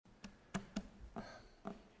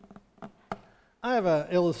I have an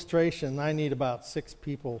illustration. I need about 6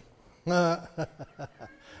 people. Let's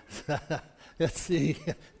see.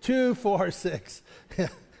 2, 4, 6.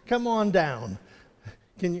 Come on down.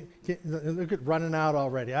 Look at running out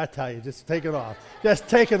already. I tell you, just take it off. Just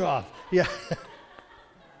take it off. Yeah.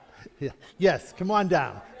 Yeah. Yes, come on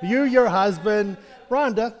down. You, your husband.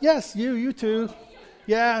 Rhonda, yes, you too.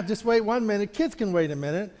 Yeah, just wait 1 minute. Kids can wait a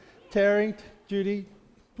minute. Terry, Judy,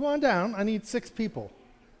 come on down. I need 6 people,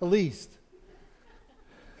 at least.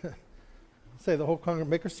 Say the whole congregation,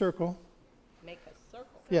 make a circle. Make a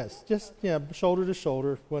circle? Yes, just, shoulder to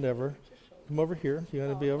shoulder, whatever. Come over here. You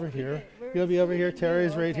want to be over here. You want to be over here.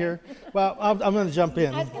 Terry's right here. Well, I'm going to jump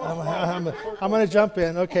in. I'm going to jump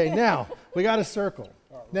in. Okay, now, we got a circle.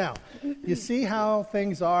 Now, you see how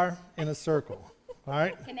things are in a circle, all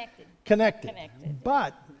right? Connected.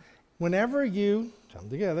 But whenever you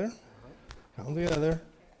come together,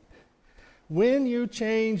 when you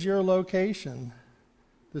change your location,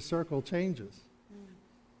 the circle changes.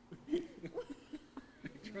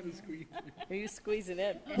 Are you squeezing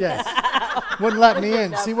in? Yes. Wouldn't let me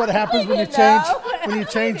in. See what happens when you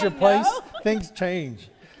change your place? Things change.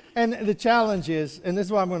 And the challenge is, and this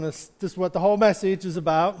is what the whole message is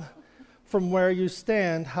about, from where you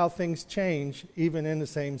stand, how things change, even in the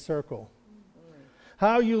same circle.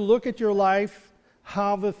 How you look at your life,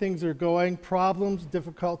 how the things are going, problems,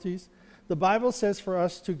 difficulties. The Bible says for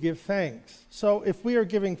us to give thanks. So if we are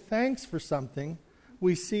giving thanks for something,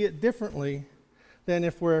 we see it differently than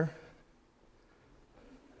if we're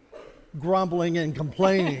grumbling and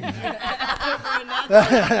complaining.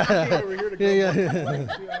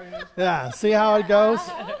 Yeah, see how it goes?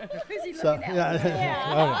 So,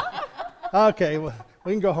 okay, well,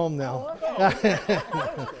 we can go home now.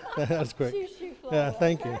 That's quick. Yeah,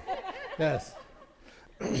 thank you. Yes.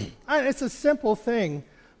 It's a simple thing,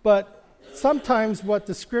 but sometimes what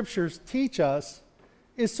the scriptures teach us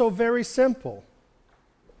is so very simple.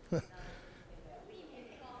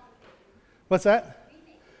 What's that?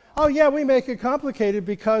 Oh, yeah, we make it complicated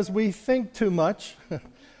because we think too much.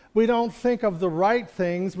 We don't think of the right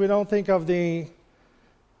things. We don't think of the,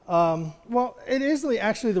 it is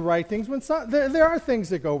actually the right things. There are things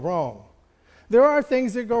that go wrong. There are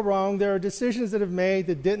things that go wrong. There are decisions that have made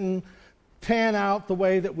that didn't pan out the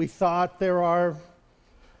way that we thought. There are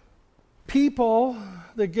people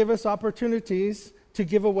that give us opportunities to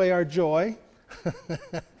give away our joy.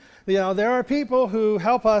 There are people who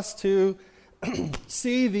help us to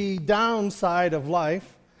see the downside of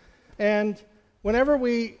life. And whenever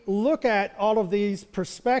we look at all of these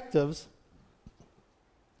perspectives,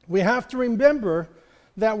 we have to remember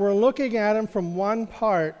that we're looking at them from one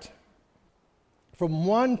part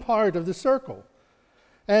of the circle.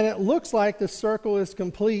 And it looks like the circle is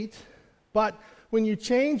complete, but when you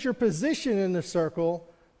change your position in the circle,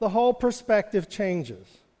 the whole perspective changes.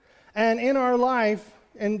 And in our life,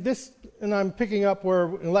 and I'm picking up where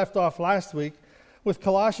we left off last week with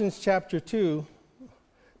Colossians chapter 2,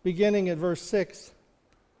 beginning at verse 6,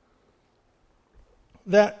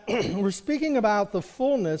 that we're speaking about the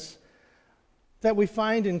fullness that we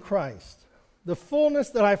find in Christ, the fullness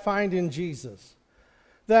that I find in Jesus,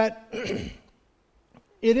 that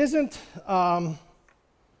it isn't,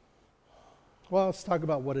 let's talk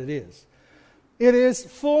about what it is. It is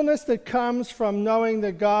fullness that comes from knowing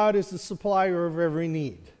that God is the supplier of every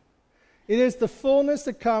need. It is the fullness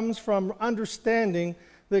that comes from understanding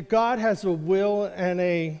that God has a will and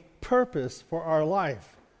a purpose for our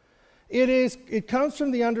life. It comes from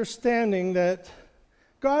the understanding that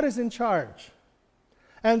God is in charge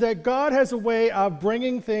and that God has a way of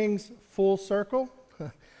bringing things full circle.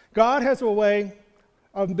 God has a way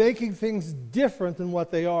of making things different than what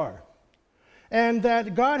they are. And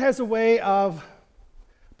that God has a way of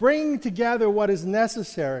bringing together what is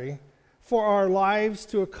necessary for our lives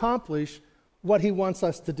to accomplish what He wants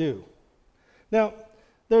us to do. Now,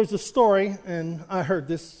 there's a story, and I heard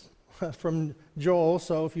this from Joel,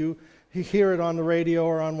 so if you hear it on the radio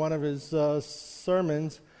or on one of his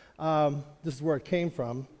sermons, this is where it came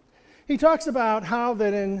from. He talks about how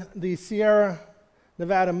that in the Sierra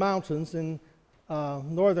Nevada mountains in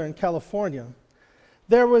northern California,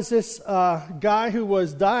 there was this guy who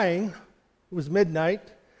was dying. It was midnight,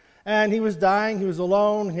 and he was dying. He was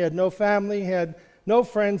alone. He had no family. He had no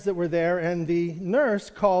friends that were there, and the nurse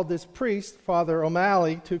called this priest, Father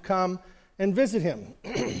O'Malley, to come and visit him.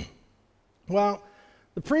 Well,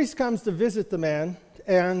 the priest comes to visit the man,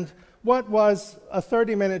 and what was a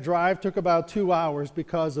 30-minute drive took about 2 hours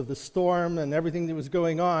because of the storm and everything that was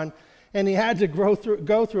going on, and he had to go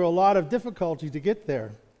through a lot of difficulty to get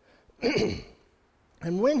there.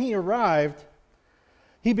 And when he arrived,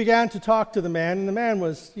 he began to talk to the man, and the man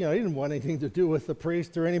was, he didn't want anything to do with the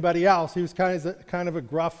priest or anybody else. He was kind of a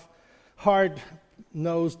gruff,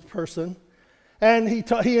 hard-nosed person. And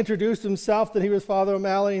he introduced himself that he was Father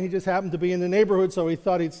O'Malley, and he just happened to be in the neighborhood, so he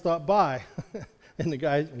thought he'd stop by. And the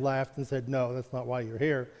guy laughed and said, "No, that's not why you're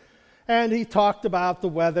here." And he talked about the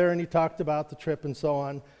weather, and he talked about the trip and so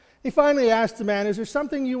on. He finally asked the man, "Is there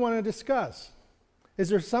something you want to discuss? Is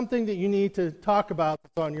there something that you need to talk about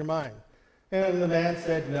that's on your mind?" And the man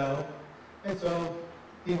said no. And so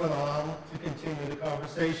he went on to continue the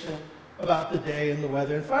conversation about the day and the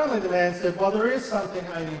weather. And finally the man said, "Well, there is something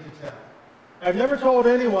I need to tell. I've never told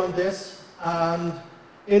anyone this, and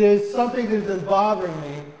it is something that has been bothering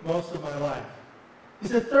me most of my life." He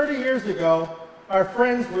said, 30 years ago, our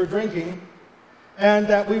friends were drinking, and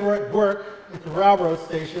that we were at work at the railroad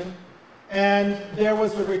station, and there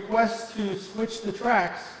was a request to switch the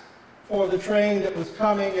tracks for the train that was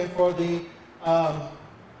coming and for the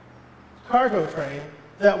cargo train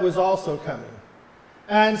that was also coming.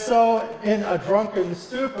 And so, in a drunken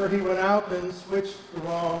stupor, he went out and switched the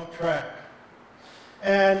wrong track.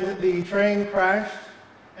 And the train crashed,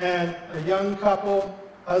 and a young couple,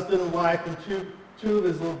 husband and wife, and two of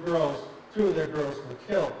their girls were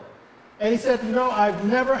killed. And he said, "I've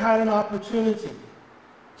never had an opportunity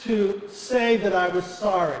to say that I was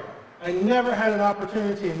sorry. I never had an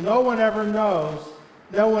opportunity, and no one ever knew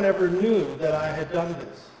that I had done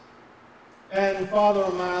this." And Father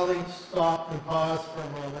O'Malley stopped and paused for a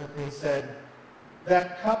moment, and he said,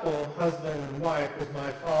 "That couple, husband and wife, was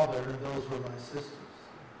my father, and those were my sisters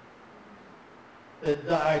that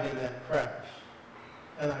died in that crash.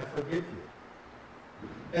 And I forgive you.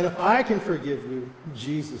 And if I can forgive you,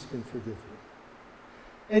 Jesus can forgive you."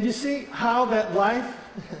 And you see how that life,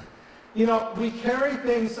 we carry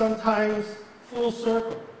things sometimes full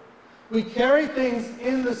circle. We carry things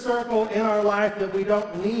in the circle in our life that we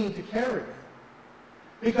don't need to carry.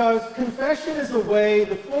 Because confession is a way,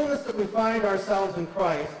 the fullness that we find ourselves in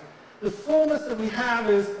Christ, the fullness that we have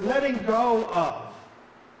is letting go of.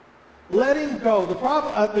 Letting go.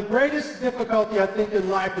 The greatest difficulty, I think, in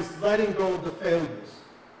life is letting go of the failures.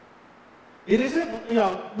 It isn't,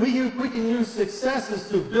 we can use successes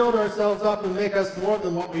to build ourselves up and make us more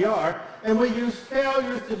than what we are, and we use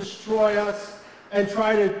failures to destroy us and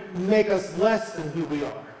try to make us less than who we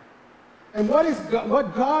are. And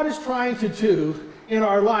what God is trying to do in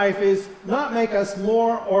our life is not make us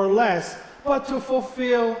more or less, but to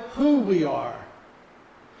fulfill who we are.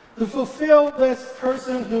 To fulfill this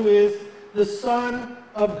person who is the Son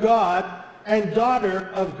of God and daughter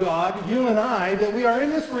of God, you and I, that we are in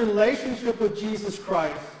this relationship with Jesus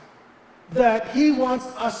Christ, that he wants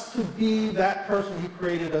us to be that person he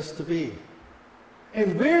created us to be.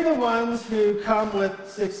 And we're the ones who come with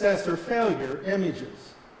success or failure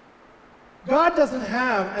images. God doesn't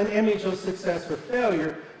have an image of success or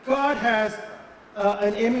failure. God has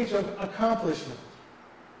an image of accomplishment.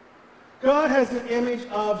 God has an image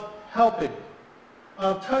of helping,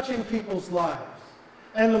 of touching people's lives.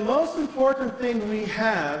 And the most important thing we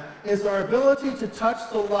have is our ability to touch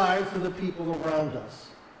the lives of the people around us.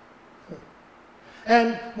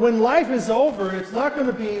 And when life is over, it's not going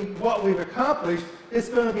to be what we've accomplished. It's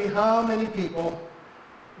going to be how many people,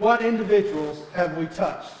 what individuals have we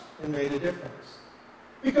touched and made a difference.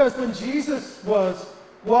 Because when Jesus was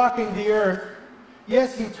walking the earth,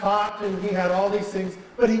 yes, he taught and he had all these things,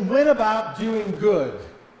 but he went about doing good.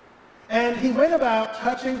 And he went about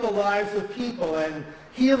touching the lives of people and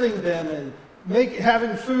healing them and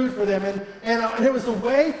having food for them. And it was a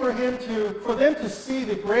way for them to see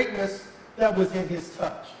the greatness that was in his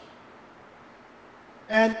touch.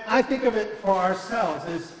 And I think of it for ourselves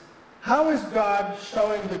as, how is God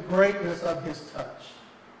showing the greatness of his touch?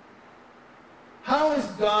 How is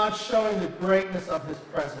God showing the greatness of his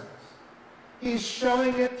presence? He's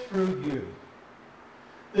showing it through you.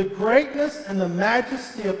 The greatness and the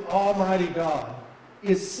majesty of Almighty God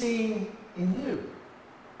is seen in you.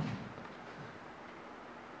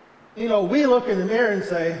 We look in the mirror and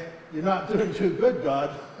say, "You're not doing too good,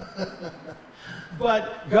 God."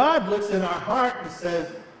 But God looks in our heart and says,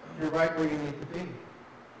 "You're right where you need to be.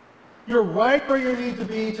 You're right where you need to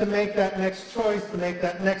be to make that next choice, to make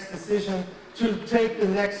that next decision, to take the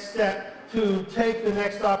next step, to take the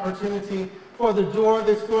next opportunity, for the door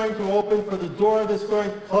that's going to open, for the door that's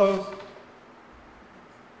going to close.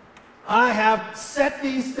 I have set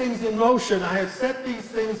these things in motion. I have set these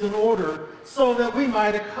things in order so that we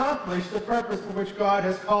might accomplish the purpose for which God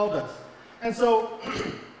has called us." And so,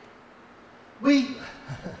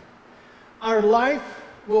 our life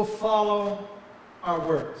will follow our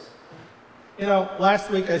words.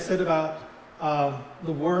 Last week I said about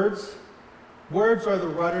the words. Words are the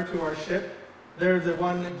rudder to our ship. They're the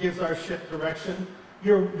one that gives our ship direction.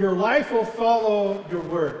 Your life will follow your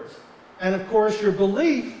words. And of course, your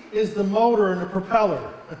belief is the motor and the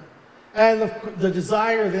propeller. And the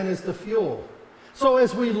desire then is the fuel. So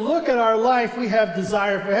as we look at our life, we have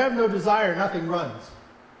desire. If we have no desire, nothing runs.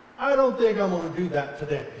 I don't think I'm going to do that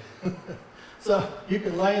today. So you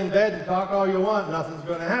can lay in bed and talk all you want. Nothing's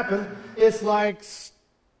going to happen. It's like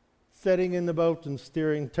sitting in the boat and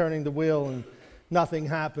turning the wheel and nothing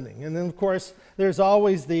happening. And then, of course, there's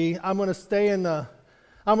always I'm going to stay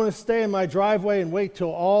in my driveway and wait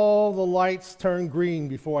till all the lights turn green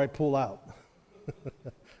before I pull out.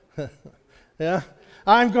 Yeah,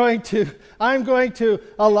 I'm going to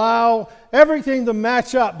allow everything to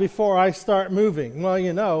match up before I start moving. Well,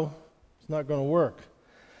 it's not going to work.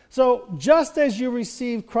 So, just as you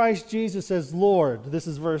receive Christ Jesus as Lord, this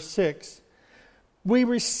is verse 6, we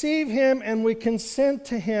receive him and we consent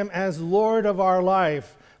to him as Lord of our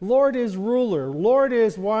life. Lord is ruler. Lord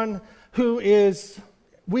is one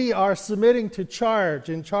we are submitting to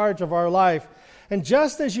in charge of our life. And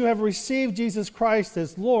just as you have received Jesus Christ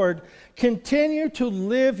as Lord, continue to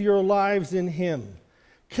live your lives in him.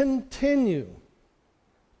 Continue.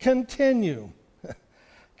 Continue.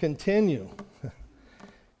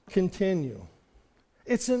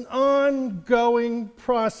 It's an ongoing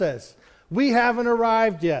process. We haven't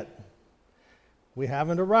arrived yet.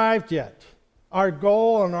 Our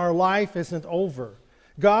goal in our life isn't over.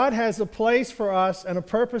 God has a place for us and a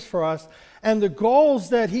purpose for us, and the goals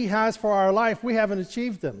that he has for our life, we haven't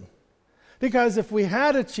achieved them. Because if we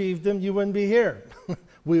had achieved them, you wouldn't be here.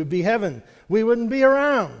 We would be heaven. We wouldn't be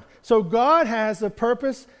around. So God has a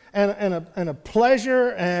purpose and a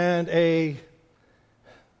pleasure and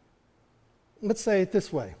let's say it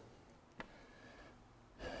this way.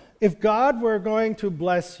 If God were going to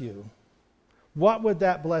bless you, what would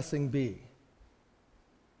that blessing be?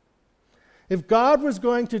 If God was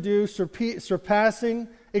going to do surpassing,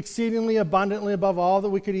 exceedingly abundantly above all that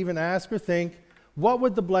we could even ask or think, what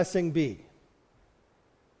would the blessing be?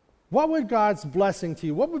 What would God's blessing to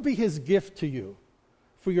you? What would be his gift to you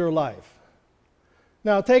for your life?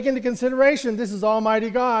 Now, take into consideration, this is Almighty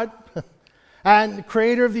God and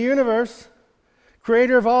creator of the universe,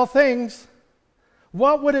 creator of all things.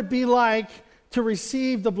 What would it be like to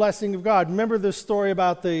receive the blessing of God? Remember the story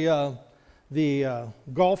about the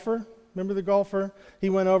golfer? Remember the golfer? He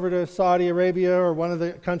went over to Saudi Arabia or one of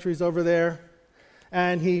the countries over there,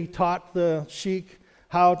 and he taught the sheikh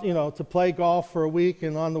how to play golf for a week.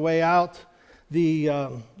 And on the way out,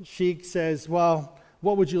 the sheikh says, "Well,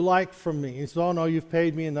 what would you like from me?" He says, "Oh no, you've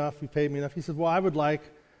paid me enough. He said, "Well, I would like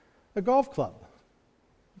a golf club."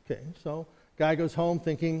 Okay, so guy goes home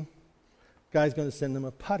thinking guy's going to send him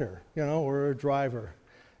a putter, or a driver.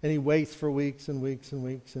 And he waits for weeks and weeks and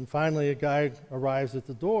weeks. And finally a guy arrives at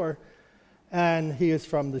the door, and he is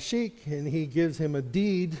from the sheikh, and he gives him a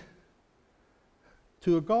deed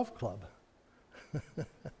to a golf club.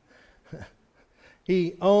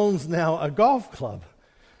 He owns now a golf club.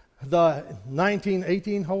 The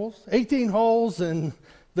 18 holes, and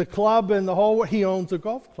the club and the whole, he owns a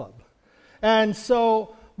golf club. And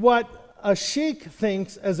so what a sheikh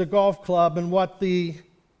thinks as a golf club and what the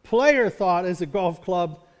player thought as a golf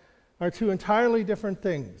club are two entirely different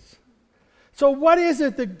things. So what is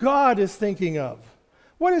it that God is thinking of?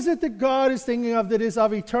 What is it that God is thinking of that is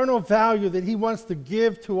of eternal value that he wants to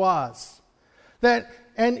give to us?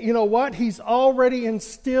 And you know what? He's already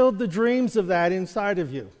instilled the dreams of that inside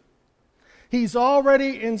of you. He's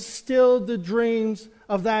already instilled the dreams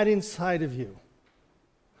of that inside of you.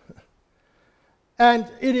 And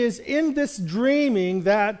it is in this dreaming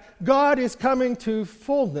that God is coming to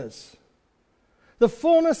fullness. The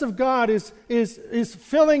fullness of God is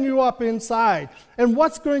filling you up inside. And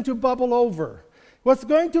what's going to bubble over? What's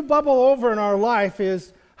going to bubble over in our life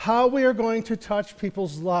is how we are going to touch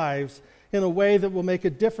people's lives in a way that will make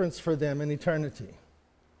a difference for them in eternity.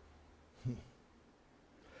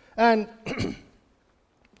 And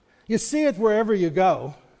you see it wherever you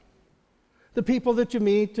go. The people that you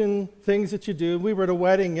meet and things that you do. We were at a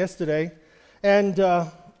wedding yesterday, and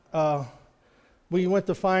we went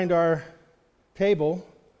to find our table,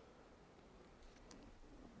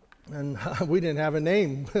 and we didn't have a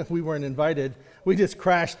name. We weren't invited. We just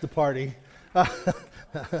crashed the party.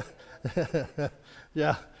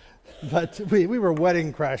 Yeah, but we were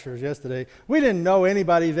wedding crashers yesterday. We didn't know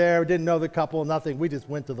anybody there. We didn't know the couple, nothing. We just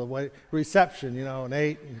went to the reception, and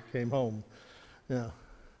ate and came home.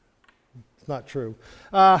 It's not true.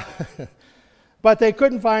 But they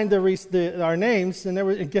couldn't find our names, and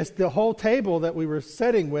I guess the whole table that we were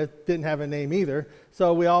sitting with didn't have a name either,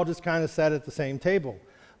 so we all just kind of sat at the same table.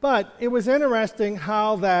 But it was interesting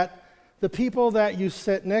how that the people that you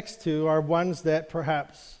sit next to are ones that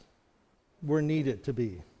perhaps were needed to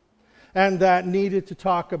be, and that needed to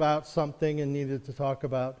talk about something and needed to talk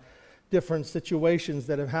about different situations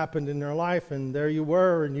that have happened in their life, and there you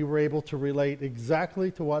were, and you were able to relate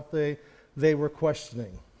exactly to what they were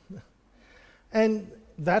questioning. And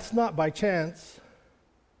that's not by chance,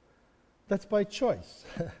 that's by choice.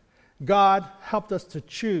 God helped us to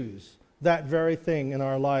choose that very thing in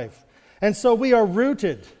our life. And so we are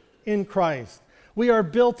rooted in Christ. We are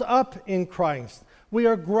built up in Christ. We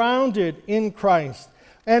are grounded in Christ.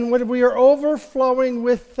 And when we are overflowing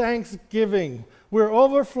with thanksgiving, we're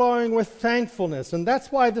overflowing with thankfulness. And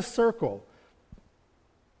that's why the circle.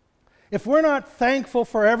 If we're not thankful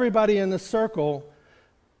for everybody in the circle,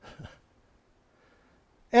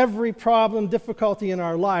 every problem, difficulty in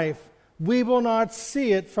our life, we will not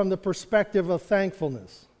see it from the perspective of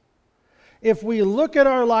thankfulness. If we look at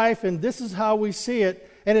our life and this is how we see it,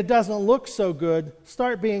 and it doesn't look so good,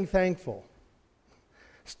 start being thankful.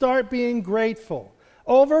 Start being grateful.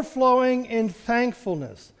 Overflowing in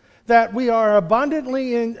thankfulness. That we are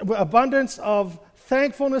abundantly in abundance of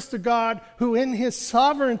thankfulness to God, who in His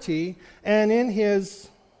sovereignty and in His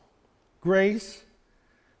grace,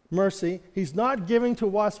 mercy, He's not giving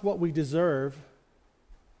to us what we deserve.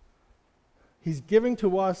 He's giving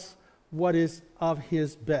to us what is of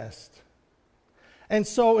His best. And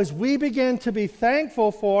so as we begin to be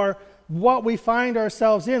thankful for what we find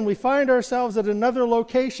ourselves in, we find ourselves at another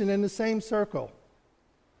location in the same circle.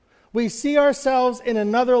 We see ourselves in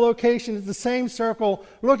another location at the same circle,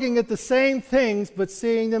 looking at the same things, but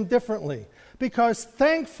seeing them differently. Because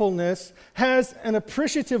thankfulness has an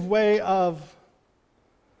appreciative way of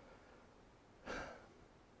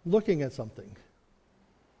looking at something.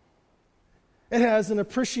 It has an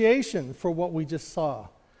appreciation for what we just saw.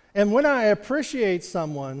 And when I appreciate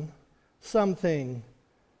someone, something,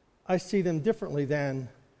 I see them differently than,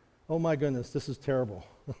 oh my goodness, this is terrible.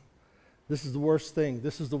 This is the worst thing.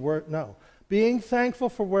 This is the worst. No. Being thankful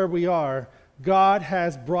for where we are, God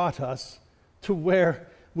has brought us to where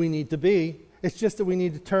we need to be. It's just that we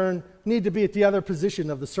need to be at the other position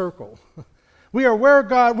of the circle. We are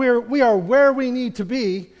where we need to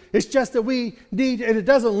be. It's just that and it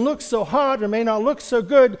doesn't look so hard, or may not look so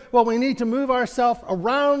good. Well, we need to move ourselves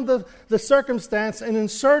around the circumstance and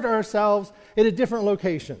insert ourselves in a different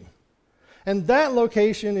location. And that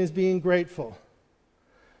location is being grateful.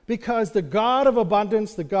 Because the God of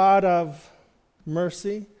abundance, the God of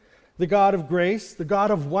mercy, the God of grace, the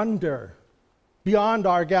God of wonder beyond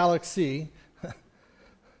our galaxy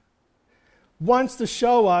wants to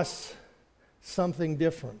show us something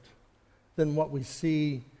different than what we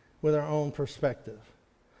see with our own perspective.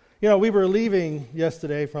 You know, we were leaving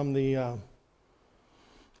yesterday from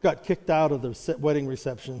got kicked out of the wedding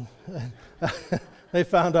reception. They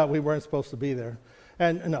found out we weren't supposed to be there.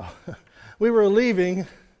 And no, we were leaving.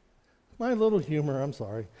 My little humor, I'm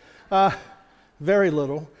sorry. Very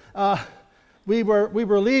little. We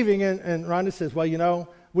were leaving, and Rhonda says, well, you know,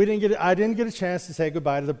 I didn't get a chance to say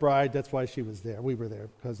goodbye to the bride. That's why she was there. We were there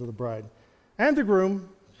because of the bride. And the groom.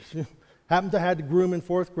 She happened to have the groom in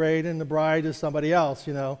 4th grade, and the bride is somebody else,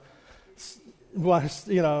 you know.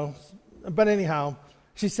 But anyhow,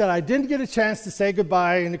 she said, I didn't get a chance to say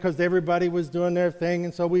goodbye, and because everybody was doing their thing.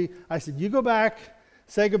 And so I said, you go back,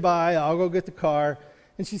 say goodbye. I'll go get the car.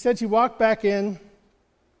 And she said she walked back in,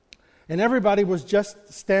 and everybody was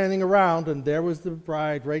just standing around, and there was the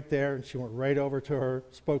bride right there, and she went right over to her,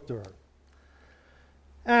 spoke to her.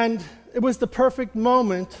 And it was the perfect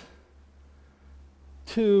moment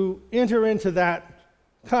to enter into that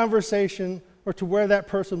conversation, or to where that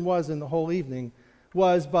person was in the whole evening,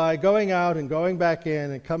 was by going out and going back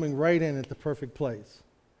in and coming right in at the perfect place.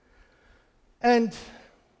 And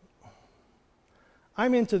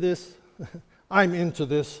I'm into this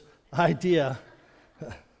idea.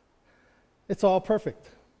 It's all perfect.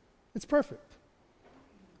 It's perfect.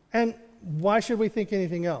 And why should we think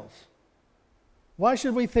anything else? Why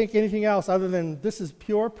should we think anything else other than this is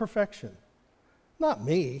pure perfection? Not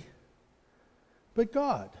me, but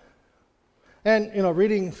God. And,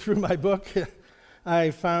 reading through my book,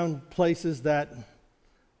 I found places that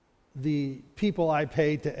the people I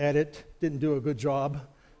paid to edit didn't do a good job,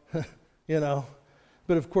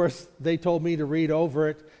 But of course, they told me to read over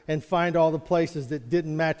it and find all the places that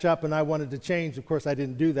didn't match up and I wanted to change. Of course, I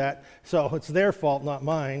didn't do that. So it's their fault, not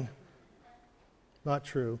mine. Not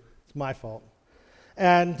true. It's my fault.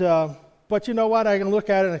 And but you know what? I can look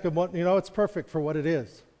at it and I can, it's perfect for what it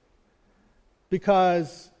is.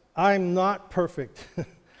 Because I'm not perfect.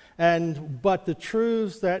 But the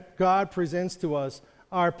truths that God presents to us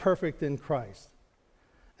are perfect in Christ.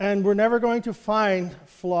 And we're never going to find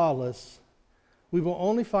flawless. We will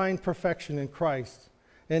only find perfection in Christ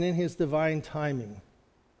and in his divine timing.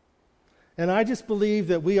 And I just believe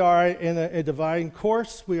that we are in a divine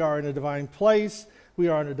course, we are in a divine place, we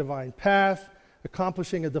are on a divine path,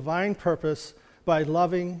 accomplishing a divine purpose by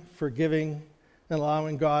loving, forgiving, and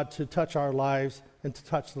allowing God to touch our lives and to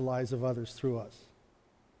touch the lives of others through us.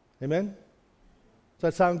 Amen? Does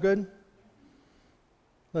that sound good?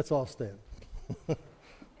 Let's all stand.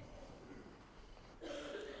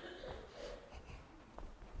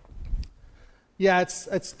 Yeah,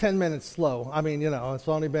 it's 10 minutes slow. I mean, it's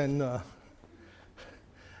only been...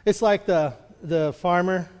 It's like the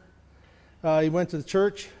farmer. He went to the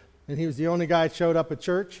church, and he was the only guy that showed up at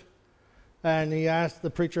church. And he asked, the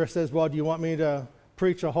preacher says, well, do you want me to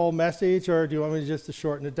preach a whole message, or do you want me just to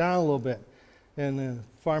shorten it down a little bit? And the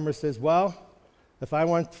farmer says, well, if I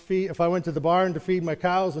went to the barn to feed my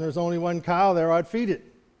cows and there's only one cow there, I'd feed it.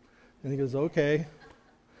 And he goes, okay.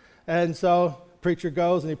 And so preacher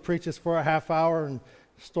goes and he preaches for a half hour and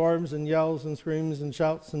storms and yells and screams and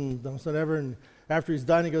shouts and whatever. And after he's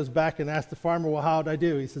done, he goes back and asks the farmer, well, how'd I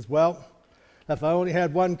do? He says, well, if I only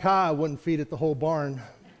had one cow, I wouldn't feed it the whole barn.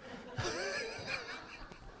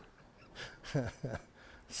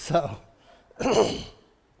 So,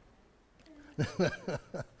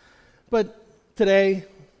 but today,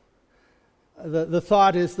 the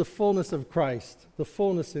thought is the fullness of Christ, the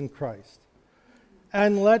fullness in Christ.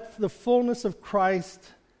 And let the fullness of Christ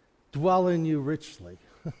dwell in you richly.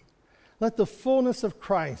 Let the fullness of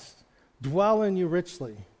Christ dwell in you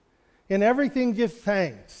richly. In everything give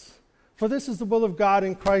thanks, for this is the will of God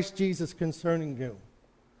in Christ Jesus concerning you.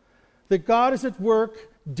 That God is at work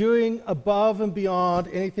doing above and beyond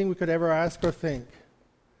anything we could ever ask or think.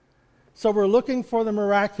 So we're looking for the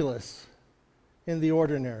miraculous in the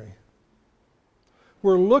ordinary.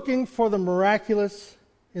 We're looking for the miraculous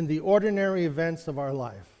in the ordinary events of our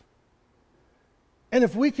life. And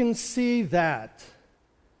if we can see that,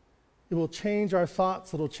 it will change our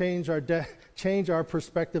thoughts, it'll change our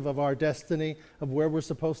perspective of our destiny, of where we're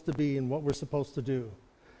supposed to be and what we're supposed to do.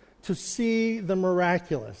 To see the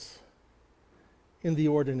miraculous in the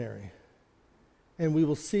ordinary. And we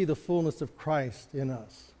will see the fullness of Christ in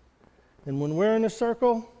us. And when we're in a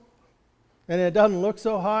circle and it doesn't look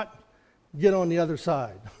so hot, get on the other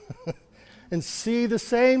side. And see the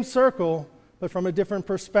same circle, but from a different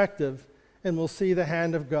perspective, and we'll see the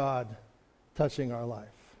hand of God touching our life.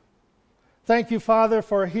 Thank you, Father,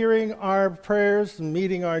 for hearing our prayers and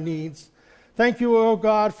meeting our needs. Thank you, O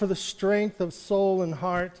God, for the strength of soul and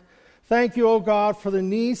heart. Thank you, O God, for the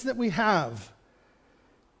needs that we have.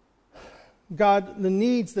 God, the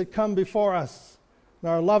needs that come before us,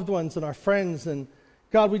 and our loved ones and our friends. And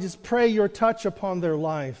God, we just pray your touch upon their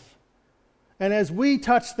life. And as we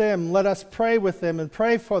touch them, let us pray with them and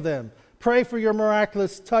pray for them. Pray for your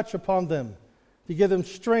miraculous touch upon them to give them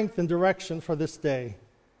strength and direction for this day.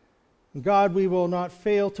 And God, we will not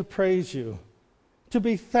fail to praise you, to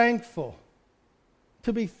be thankful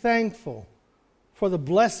for the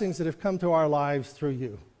blessings that have come to our lives through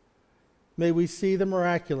you. May we see the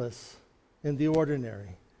miraculous in the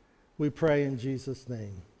ordinary. We pray in Jesus'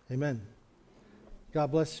 name. Amen.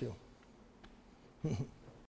 God bless you.